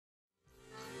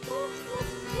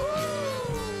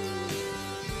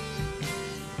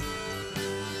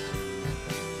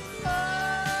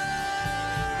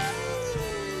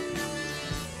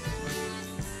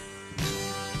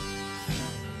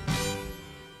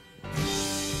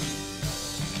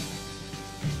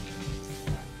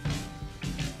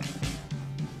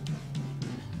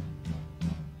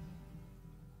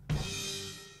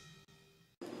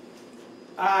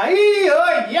Aieee,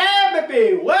 oh yeah,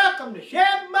 baby! Welcome to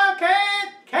Chef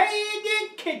Buckhead's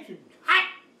Cajun Kitchen. Hot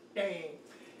dang!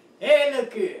 Hey,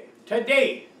 look here.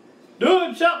 Today,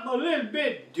 doing something a little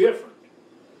bit different.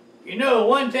 You know,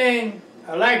 one thing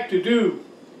I like to do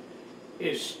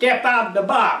is step out the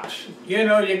box. You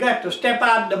know, you got to step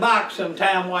out the box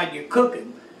sometime while you're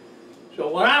cooking. So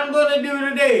what I'm going to do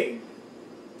today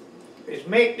is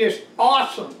make this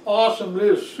awesome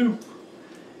little soup.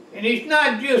 And it's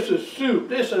not just a soup,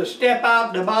 this is a step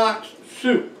out the box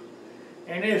soup.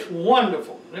 And it's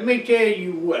wonderful. Let me tell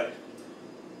you what.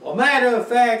 Well, matter of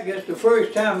fact, it's the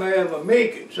first time I ever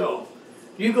make it, so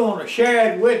you're going to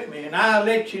share it with me and I'll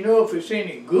let you know if it's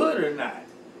any good or not.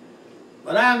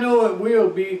 But I know it will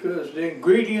be because the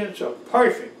ingredients are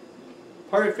perfect.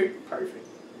 Perfect.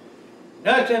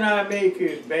 Nothing I make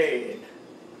is bad.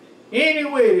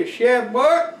 Anyway, Chef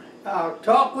Bourque, I'll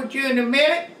talk with you in a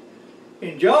minute.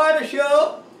 Enjoy the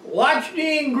show. Watch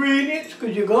the ingredients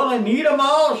because you're going to need them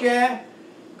all, Chef.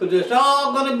 Because it's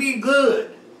all going to be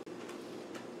good.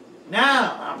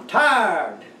 Now, I'm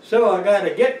tired. So I got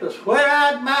to get the sweat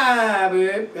out my eye,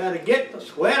 babe. Got to get the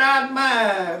sweat out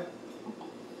my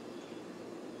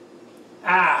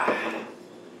eye.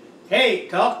 Hey,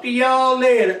 talk to y'all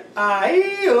later.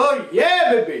 Aieee, oh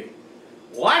yeah, baby.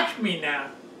 Watch me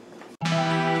now.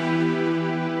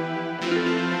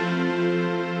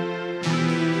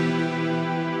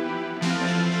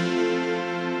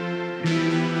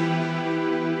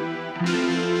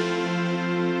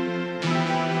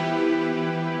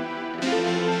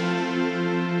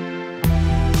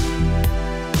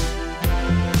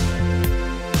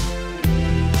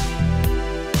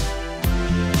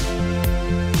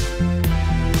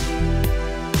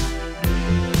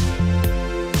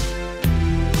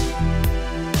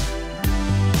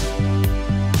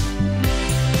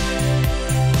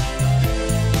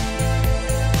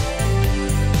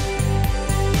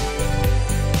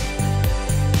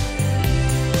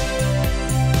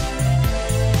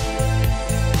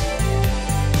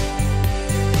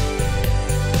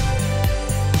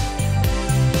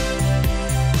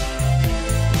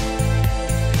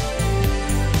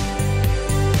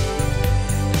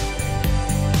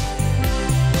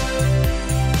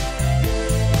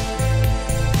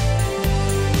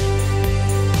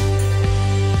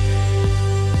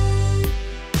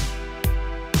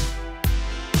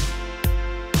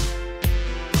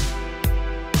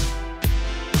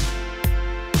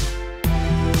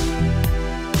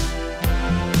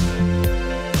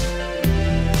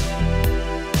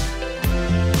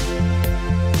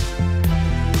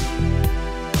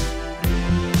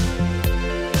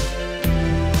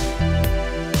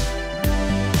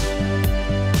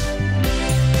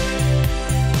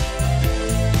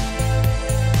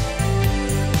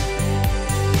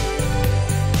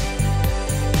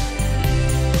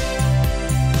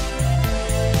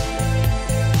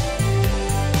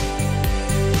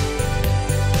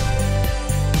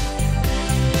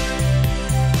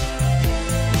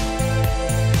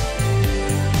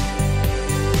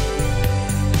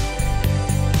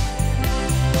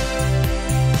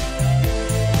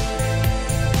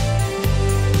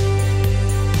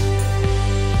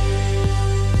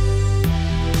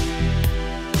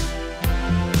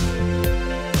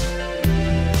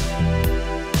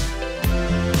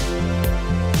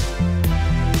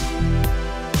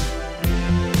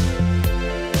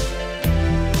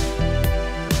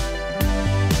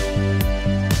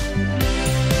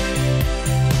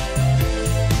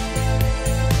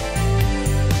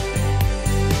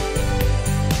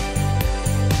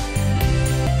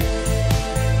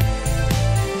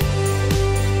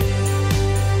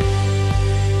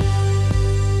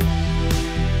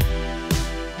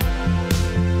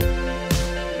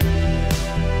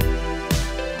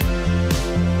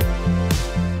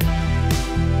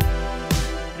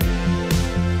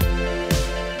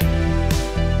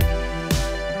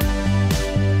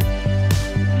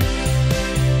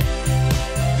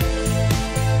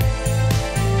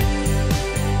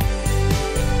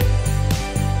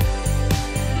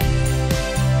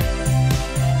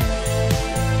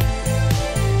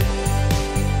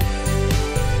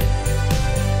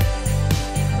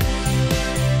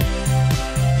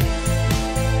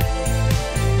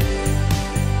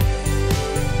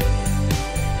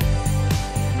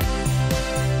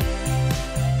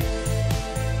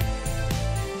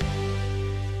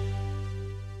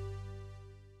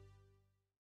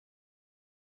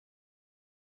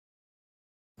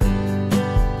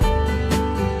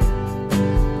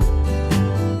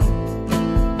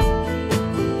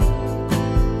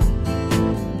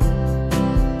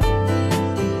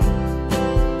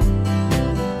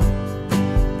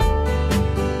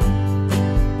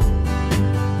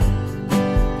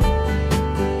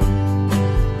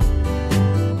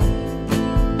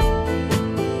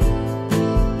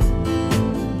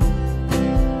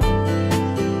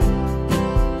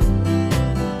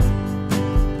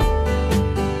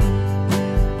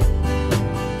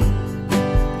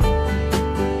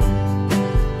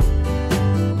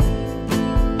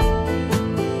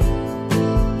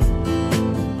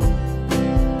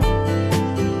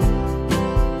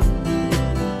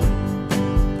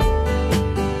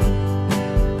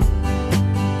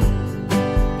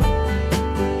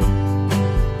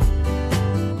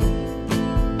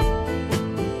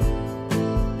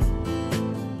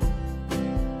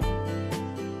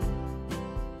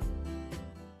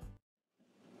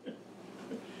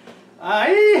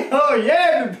 Aieee, oh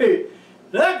yeah, baby.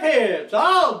 Look here, it's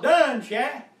all done,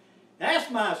 Shy. That's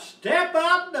my step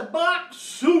out the box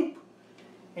soup.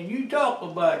 And you talk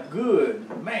about good,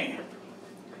 man.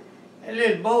 That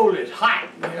little bowl is hot.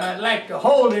 You know, I'd like to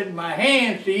hold it in my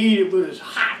hands to eat it, but it's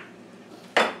hot.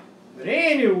 But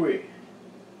anyway,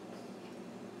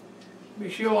 let me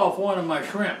show off one of my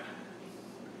shrimp.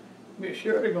 Be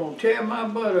sure they're gonna tear my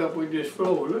butt up with this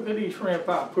flour. Look at these shrimp,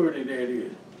 how pretty that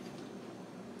is.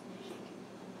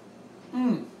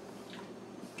 Mmm.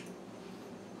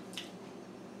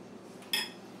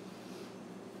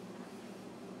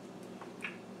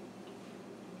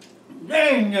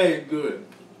 Dang, that's good.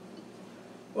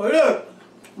 Well, look,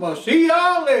 we'll see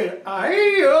y'all later.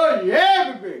 Aieee, oh yeah.